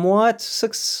somewhat,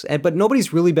 but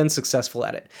nobody's really been successful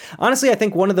at it. Honestly, I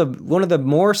think one of the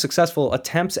more successful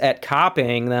attempts at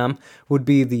copying them would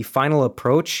be the Final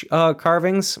Approach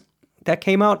carvings that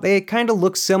came out. They kind of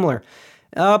look similar,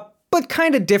 but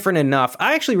kind of different enough.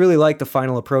 I actually really like the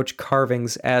Final Approach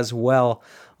carvings as well,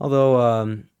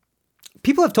 although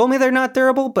people have told me they're not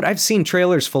durable, but I've seen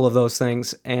trailers full of those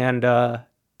things and that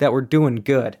were doing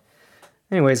good.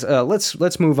 Anyways,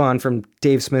 let's move on from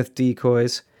Dave Smith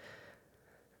decoys.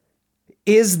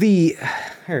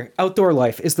 Outdoor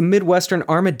life. Is the Midwestern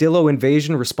armadillo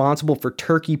invasion responsible for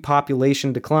turkey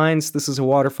population declines? This is a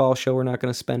waterfowl show. We're not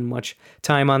going to spend much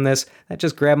time on this. That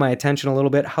just grabbed my attention a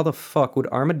little bit. How the fuck would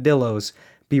armadillos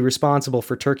be responsible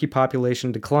for turkey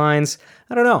population declines?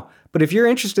 I don't know. But if you're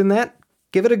interested in that,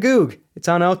 give it a goog. It's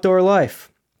on Outdoor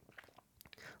Life.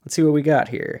 Let's see what we got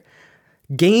here.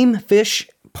 Game Fish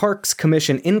Parks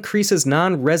Commission increases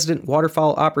non-resident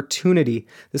waterfowl opportunity.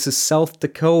 This is South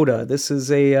Dakota. This is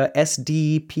a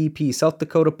SDPP, South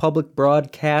Dakota Public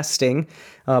Broadcasting,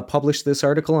 published this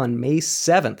article on May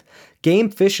 7th. Game,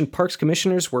 Fish, and Parks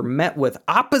commissioners were met with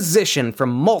opposition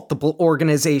from multiple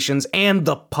organizations and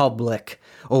the public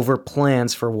over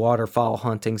plans for waterfowl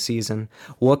hunting season.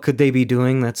 What could they be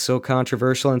doing that's so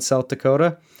controversial in South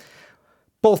Dakota?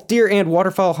 Both deer and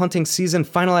waterfowl hunting season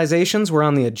finalizations were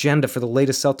on the agenda for the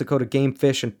latest South Dakota Game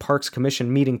Fish and Parks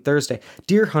Commission meeting Thursday.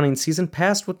 Deer hunting season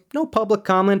passed with no public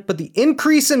comment, but the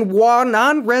increase in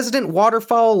non-resident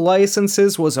waterfowl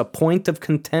licenses was a point of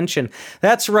contention.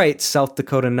 That's right, South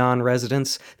Dakota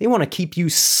non-residents. They want to keep you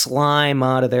slime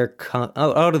out of their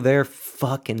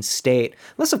fucking state.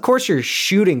 Unless, of course, you're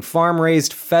shooting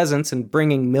farm-raised pheasants and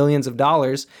bringing millions of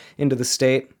dollars into the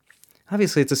state.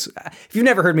 Obviously, if you've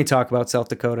never heard me talk about South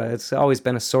Dakota, it's always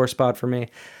been a sore spot for me.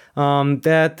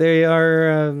 That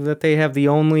they have the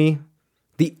only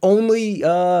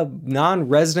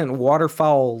non-resident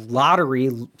waterfowl lottery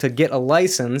to get a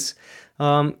license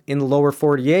in the lower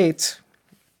 48.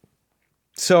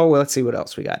 So let's see what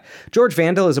else we got. George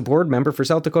Vandal is a board member for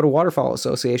South Dakota Waterfowl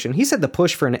Association. He said the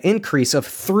push for an increase of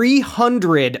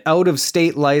 300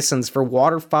 out-of-state license for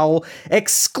waterfowl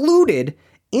excluded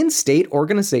in-state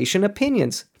organization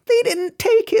opinions. They didn't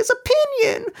take his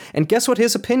opinion. And guess what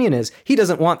his opinion is? He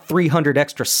doesn't want 300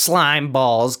 extra slime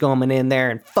balls going in there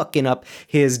and fucking up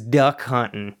his duck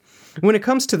hunting. When it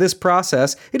comes to this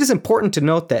process, it is important to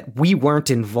note that we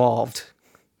weren't involved.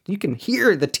 You can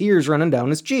hear the tears running down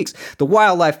his cheeks. The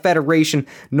Wildlife Federation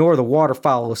nor the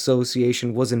Waterfowl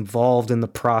Association was involved in the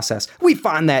process. We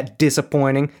find that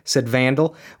disappointing, said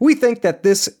Vandal. We think that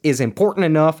this is important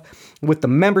enough with the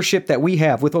membership that we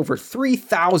have. With over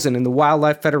 3,000 in the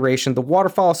Wildlife Federation, the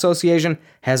Waterfowl Association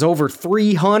has over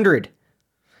 300.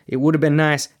 It would have been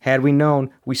nice had we known.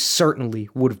 We certainly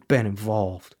would have been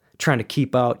involved. Trying to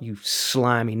keep out you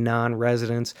slimy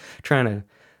non-residents. Trying to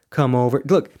come over.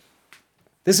 Look,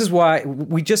 this is why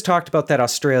we just talked about that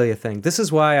Australia thing. This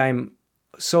is why I'm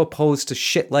so opposed to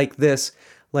shit like this.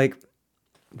 Like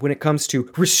when it comes to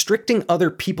restricting other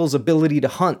people's ability to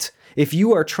hunt. If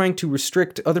you are trying to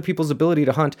restrict other people's ability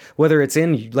to hunt, whether it's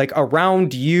in like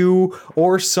around you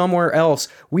or somewhere else,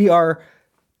 we are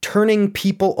turning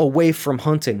people away from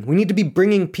hunting. We need to be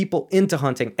bringing people into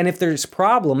hunting. And if there's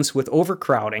problems with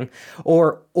overcrowding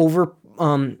or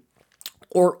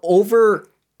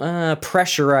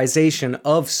pressurization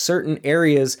of certain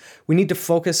areas, we need to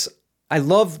focus. I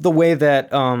love the way that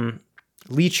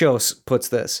Lichos puts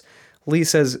this. Lee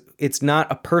says it's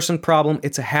not a person problem,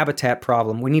 it's a habitat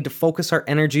problem. We need to focus our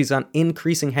energies on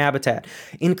increasing habitat.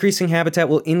 Increasing habitat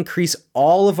will increase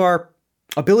all of our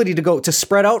ability to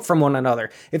spread out from one another.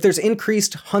 If there's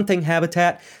increased hunting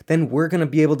habitat, then we're going to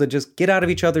be able to just get out of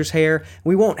each other's hair.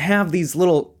 We won't have these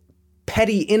little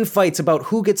petty infights about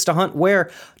who gets to hunt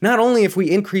where. Not only if we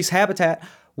increase habitat,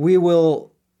 we will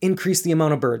increase the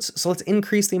amount of birds. So let's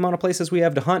increase the amount of places we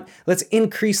have to hunt. Let's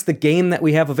increase the game that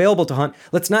we have available to hunt.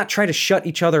 Let's not try to shut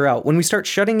each other out. When we start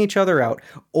shutting each other out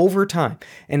over time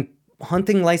and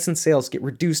hunting license sales get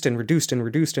reduced,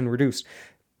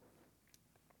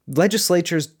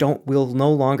 legislatures will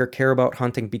no longer care about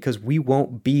hunting because we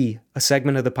won't be a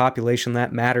segment of the population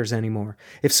that matters anymore.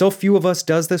 If so few of us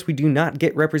does this, we do not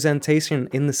get representation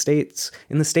in the states,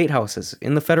 in the state houses,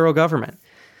 in the federal government.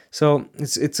 So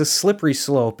it's a slippery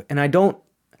slope, and I try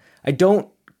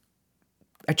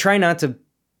not to.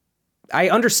 I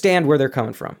understand where they're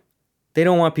coming from. They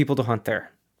don't want people to hunt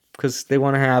there because they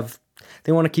want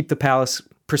to keep the palace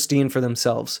pristine for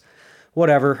themselves.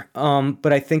 Whatever.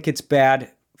 But I think it's bad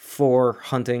for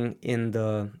hunting in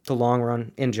the long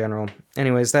run in general.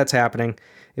 Anyways, that's happening.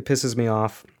 It pisses me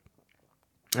off.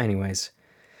 Anyways.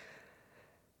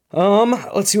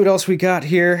 Let's see what else we got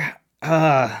here.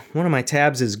 One of my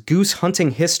tabs is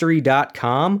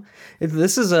goosehuntinghistory.com.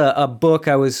 This is a book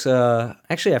I was,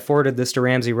 actually I forwarded this to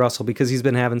Ramsey Russell because he's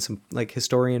been having some like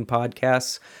historian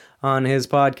podcasts on his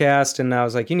podcast, and I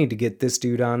was like, you need to get this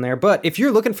dude on there. But if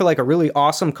you're looking for like a really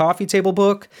awesome coffee table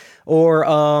book or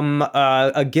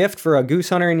a gift for a goose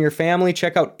hunter in your family,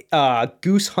 check out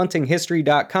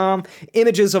goosehuntinghistory.com.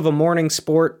 Images of a Morning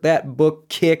Sport. That book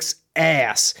kicks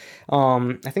ass.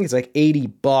 I think it's like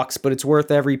 $80, but it's worth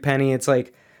every penny. It's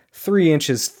like 3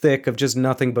 inches thick of just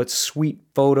nothing but sweet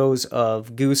photos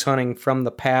of goose hunting from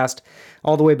the past,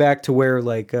 all the way back to where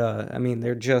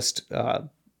they're just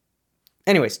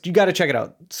anyways, you got to check it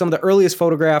out. Some of the earliest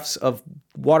photographs of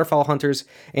waterfowl hunters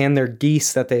and their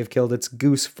geese that they've killed. It's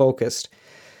goose focused.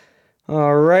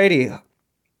 Alrighty.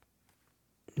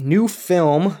 New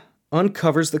film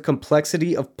uncovers the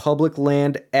complexity of public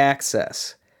land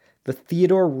access. The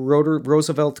Theodore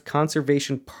Roosevelt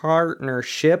Conservation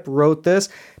Partnership wrote this.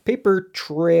 Paper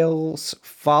Trails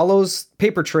follows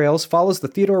the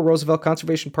Theodore Roosevelt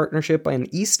Conservation Partnership by an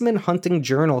Eastman Hunting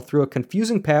Journal through a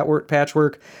confusing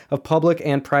patchwork of public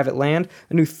and private land.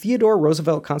 A new Theodore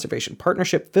Roosevelt Conservation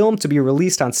Partnership film to be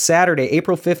released on Saturday,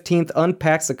 April 15th,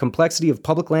 unpacks the complexity of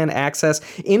public land access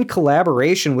in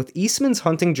collaboration with Eastman's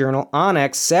Hunting Journal,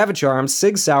 Onyx, Savage Arms,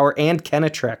 Sig Sauer, and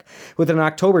Kenetrek. With an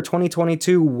October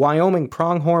 2022 Wyoming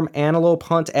pronghorn antelope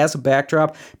hunt as a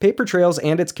backdrop, Paper Trails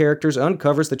and its characters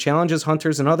uncovers the challenges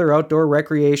hunters and other outdoor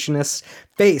recreationists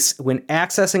face when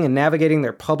accessing and navigating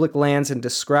their public lands, and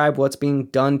describe what's being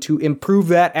done to improve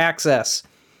that access.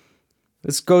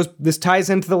 This ties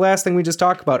into the last thing we just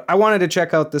talked about. I wanted to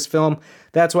check out this film.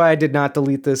 That's why I did not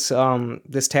delete this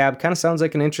this tab. Kind of sounds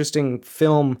like an interesting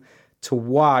film to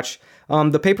watch.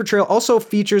 The Paper Trail also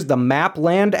features the Map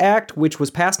Land Act, which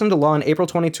was passed into law in April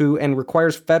 22 and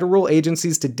requires federal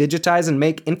agencies to digitize and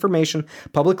make information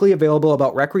publicly available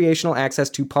about recreational access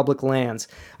to public lands.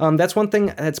 That's one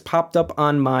thing that's popped up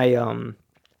on my on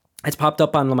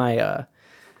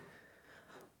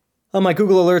my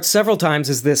Google alerts several times,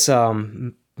 is this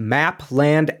Map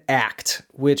Land Act,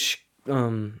 which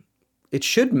it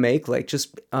should make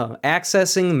just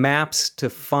accessing maps to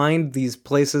find these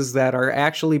places that are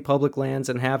actually public lands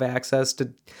and have access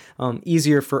to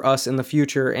easier for us in the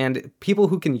future. And people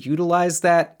who can utilize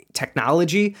that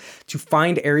technology to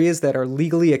find areas that are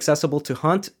legally accessible to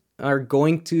hunt are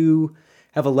going to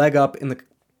have a leg up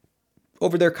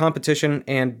over their competition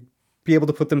and be able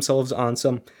to put themselves on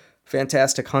some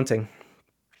fantastic hunting.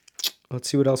 Let's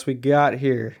see what else we got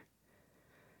here.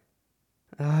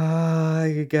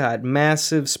 You got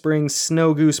massive spring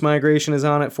snow goose migration is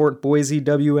on at Fort Boise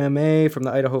WMA from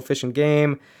the Idaho Fish and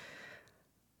Game.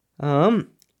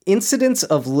 Incidents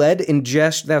of lead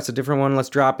ingestion. That's a different one. Let's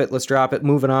drop it.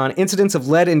 Moving on. Incidents of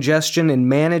lead ingestion in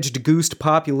managed goose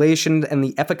population and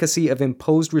the efficacy of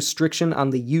imposed restriction on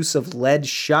the use of lead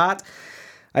shot.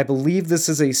 I believe this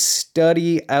is a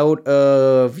study out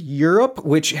of Europe,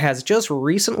 which has just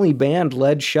recently banned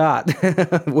lead shot,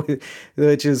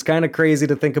 which is kind of crazy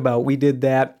to think about. We did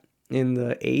that in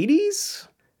the 80s?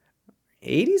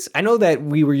 I know that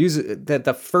we were using that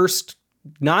the first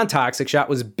non-toxic shot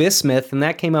was bismuth, and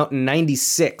that came out in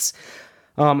 96.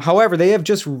 However, they have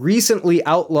just recently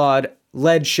outlawed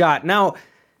lead shot. Now,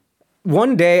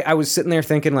 one day I was sitting there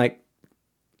thinking,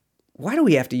 why do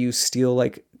we have to use steel?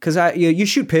 Because you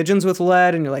shoot pigeons with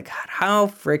lead, and you're like, God, how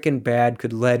freaking bad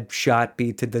could lead shot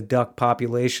be to the duck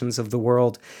populations of the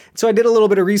world? So I did a little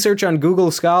bit of research on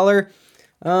Google Scholar.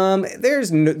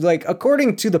 There's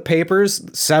according to the papers,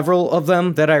 several of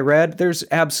them that I read, there's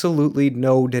absolutely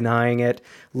no denying it.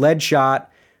 Lead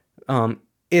shot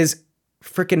is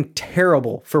freaking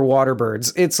terrible for water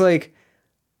birds. It's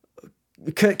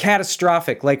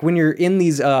catastrophic. When you're in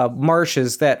these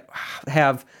marshes that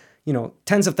have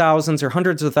tens of thousands or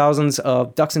hundreds of thousands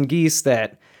of ducks and geese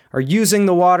that are using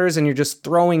the waters, and you're just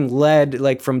throwing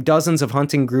lead from dozens of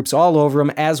hunting groups all over them,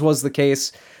 as was the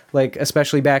case,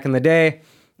 especially back in the day.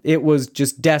 It was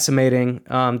just decimating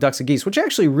ducks and geese, which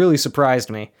actually really surprised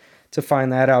me to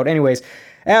find that out. Anyways,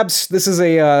 this is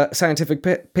a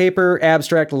scientific paper.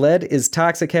 Abstract: lead is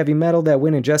toxic heavy metal that,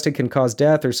 when ingested, can cause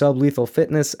death or sublethal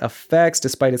fitness effects.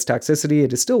 Despite its toxicity,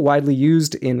 it is still widely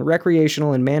used in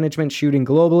recreational and management shooting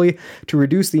globally to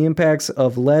reduce the impacts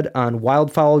of lead on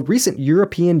wildfowl. Recent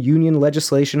European Union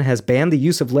legislation has banned the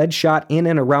use of lead shot in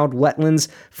and around wetlands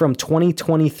from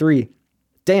 2023.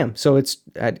 Damn, so it's...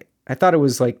 I thought it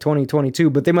was 2022,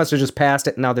 but they must have just passed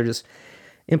it, and now they're just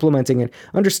implementing it.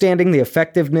 Understanding the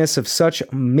effectiveness of such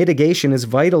mitigation is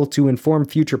vital to inform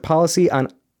future policy. On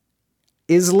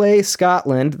Islay,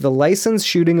 Scotland, the licensed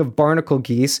shooting of barnacle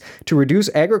geese to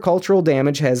reduce agricultural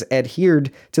damage has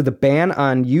adhered to the ban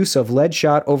on use of lead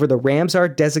shot over the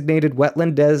Ramsar designated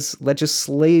wetland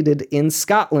legislated in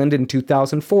Scotland in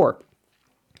 2004.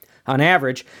 On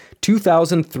average,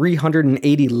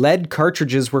 2,380 lead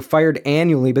cartridges were fired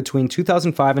annually between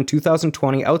 2005 and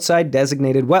 2020 outside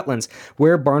designated wetlands,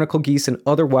 where barnacle geese and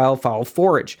other wildfowl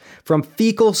forage. From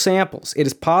fecal samples, it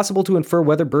is possible to infer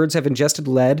whether birds have ingested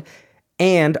lead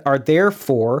and are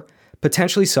therefore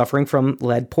potentially suffering from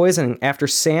lead poisoning. After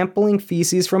sampling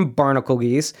feces from barnacle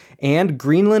geese and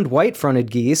Greenland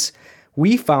white-fronted geese,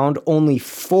 we found only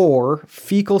 4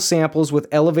 fecal samples with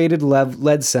elevated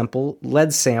lead samples,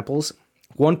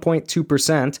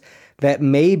 1.2%, that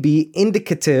may be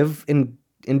indicative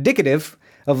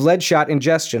of lead shot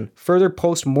ingestion. Further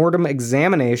post-mortem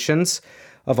examinations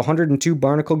of 102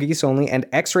 barnacle geese only and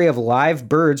X-ray of live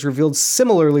birds revealed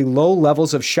similarly low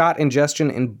levels of shot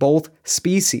ingestion in both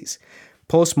species.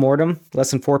 post-mortem,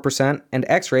 less than 4%, and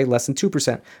X-ray, less than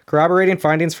 2%. Corroborating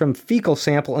findings from fecal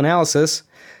sample analysis.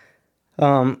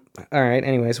 All right,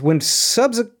 anyways. When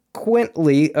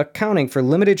subsequently accounting for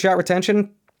limited shot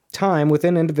retention time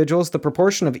within individuals, the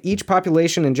proportion of each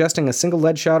population ingesting a single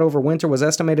lead shot over winter was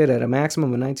estimated at a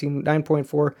maximum of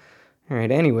 9.4. All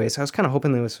right, anyways, I was kind of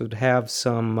hoping this would have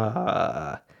some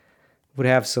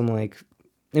like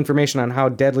information on how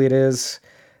deadly it is,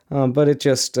 but it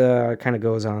just kind of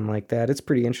goes on like that. It's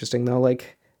pretty interesting though,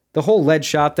 like the whole lead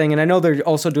shot thing, and I know they're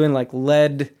also doing like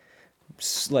lead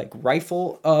like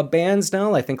rifle bans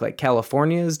now. I think like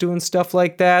California is doing stuff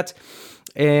like that,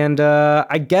 and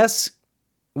I guess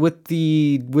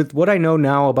with what I know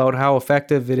now about how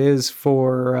effective it is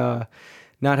for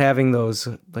not having those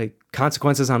like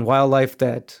consequences on wildlife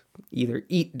that either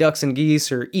eat ducks and geese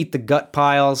or eat the gut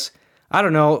piles. I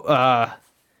don't know.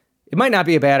 It might not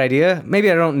be a bad idea.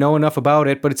 Maybe I don't know enough about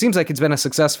it, but it seems like it's been a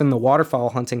success in the waterfowl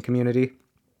hunting community.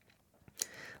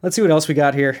 Let's see what else we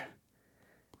got here.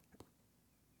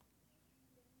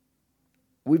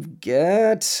 We've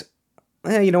got,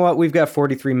 you know what? We've got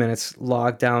 43 minutes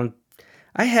logged down.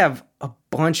 I have a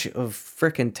bunch of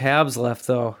frickin' tabs left,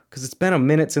 though, because it's been a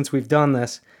minute since we've done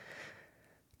this.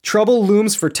 Trouble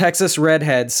looms for Texas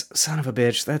redheads. Son of a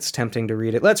bitch, that's tempting to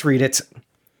read it. Let's read it.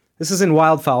 This is in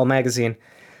Wildfowl magazine.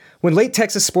 When late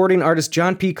Texas sporting artist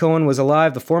John P. Cohen was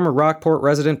alive, the former Rockport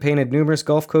resident painted numerous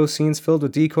Gulf Coast scenes filled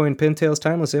with decoy and pintails,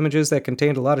 timeless images that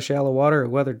contained a lot of shallow water, a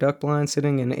weathered duck blind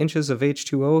sitting in inches of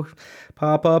H2O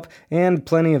pop-up, and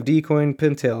plenty of decoy and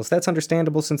pintails. That's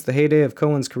understandable since the heyday of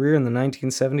Cohen's career in the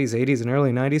 1970s, 80s, and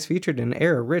early 90s featured an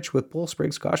era rich with bull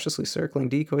sprigs cautiously circling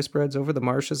decoy spreads over the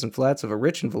marshes and flats of a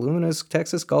rich and voluminous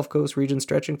Texas Gulf Coast region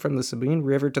stretching from the Sabine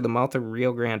River to the mouth of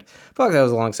Rio Grande. Fuck, that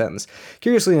was a long sentence.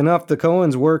 Curiously enough, the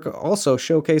Cohen's work also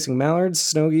showcasing mallards,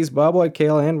 snow geese, bobwhite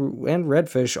kale, and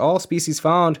redfish, all species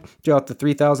found throughout the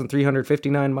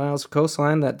 3,359 miles of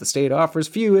coastline that the state offers.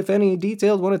 Few, if any,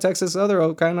 detailed one of Texas'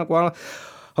 other kind of wild.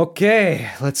 Okay,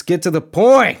 let's get to the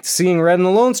point. Seeing red in the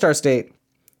Lone Star State.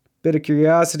 Bit of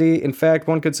curiosity. In fact,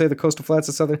 one could say the coastal flats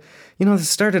of southern... this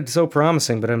started so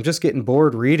promising, but I'm just getting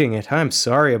bored reading it. I'm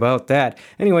sorry about that.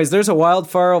 Anyways, there's a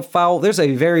wildfowl... There's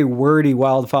a very wordy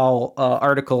wildfowl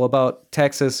article about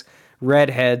Texas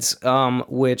redheads,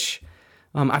 which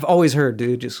I've always heard,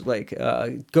 dude, just like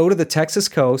go to the Texas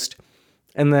coast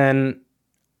and then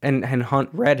and hunt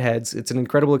redheads. It's an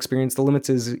incredible experience. The limit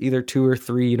is either 2 or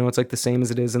 3. It's like the same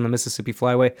as it is in the Mississippi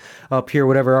Flyway up here,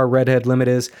 whatever our redhead limit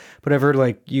is. But I've heard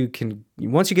like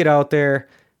once you get out there,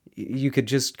 you could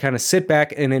just kind of sit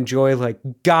back and enjoy like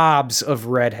gobs of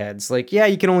redheads. Like, yeah,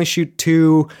 you can only shoot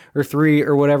 2 or 3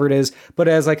 or whatever it is. But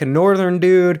as like a northern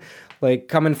dude, like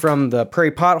coming from the Prairie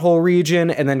Pothole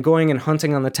region and then going and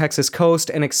hunting on the Texas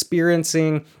coast and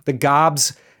experiencing the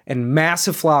gobs and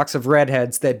massive flocks of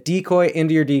redheads that decoy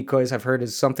into your decoys, I've heard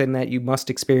is something that you must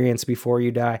experience before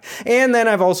you die. And then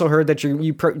I've also heard that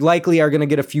you likely are going to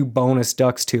get a few bonus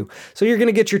ducks too. So you're going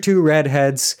to get your 2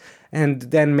 redheads and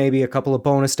then maybe a couple of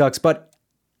bonus ducks. But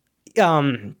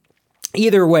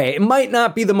either way, it might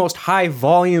not be the most high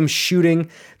volume shooting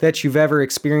that you've ever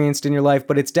experienced in your life,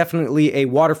 but it's definitely a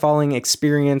waterfowling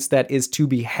experience that is to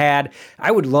be had.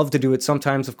 I would love to do it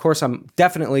sometimes. Of course, I'm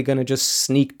definitely going to just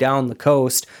sneak down the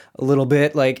coast a little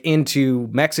bit, like into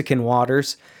Mexican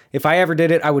waters. If I ever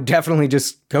did it, I would definitely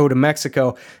just go to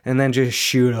Mexico and then just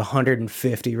shoot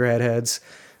 150 redheads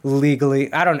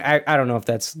legally. I don't know if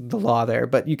that's the law there,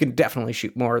 but you can definitely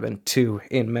shoot more than 2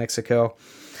 in Mexico.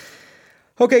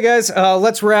 Okay, guys,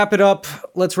 let's wrap it up.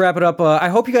 I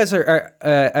hope you guys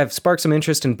have sparked some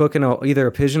interest in booking either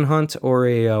a pigeon hunt or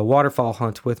a waterfowl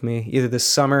hunt with me, either this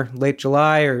summer, late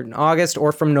July or in August,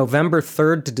 or from November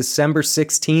 3rd to December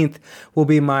 16th will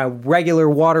be my regular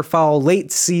waterfowl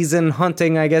late season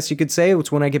hunting, I guess you could say.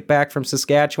 It's when I get back from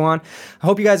Saskatchewan. I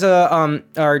hope you guys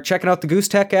are checking out the Goose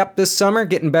Tech app this summer,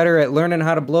 getting better at learning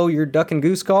how to blow your duck and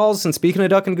goose calls. And speaking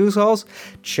of duck and goose calls,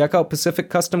 check out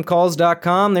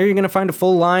PacificCustomCalls.com. There you're going to find a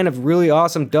full line of really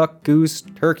awesome duck, goose,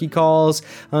 turkey calls.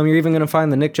 You're even going to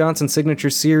find the Nick Johnson Signature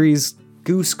Series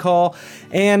goose call.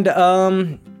 And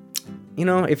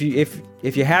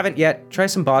if you haven't yet, try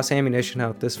some Boss ammunition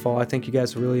out this fall. I think you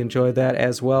guys will really enjoy that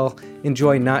as well.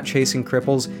 Enjoy not chasing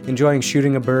cripples, enjoying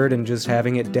shooting a bird and just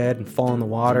having it dead and fall in the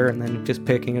water and then just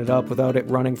picking it up without it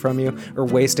running from you or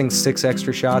wasting 6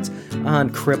 extra shots on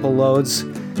cripple loads.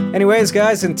 Anyways,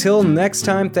 guys, until next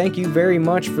time, thank you very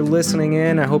much for listening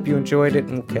in. I hope you enjoyed it,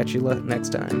 and we'll catch you next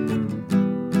time.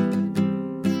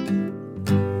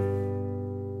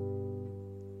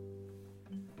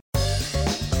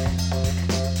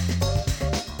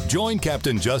 Join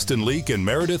Captain Justin Leake and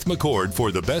Meredith McCord for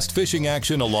the best fishing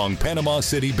action along Panama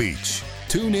City Beach.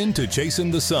 Tune in to Chasing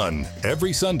the Sun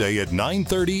every Sunday at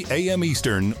 9:30 a.m.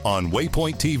 Eastern on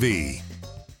Waypoint TV.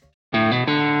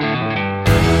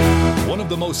 One of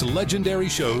the most legendary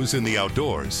shows in the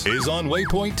outdoors is on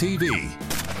Waypoint TV.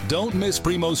 Don't miss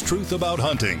Primo's Truth About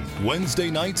Hunting,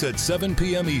 Wednesday nights at 7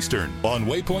 p.m. Eastern on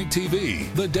Waypoint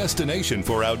TV, the destination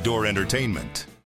for outdoor entertainment.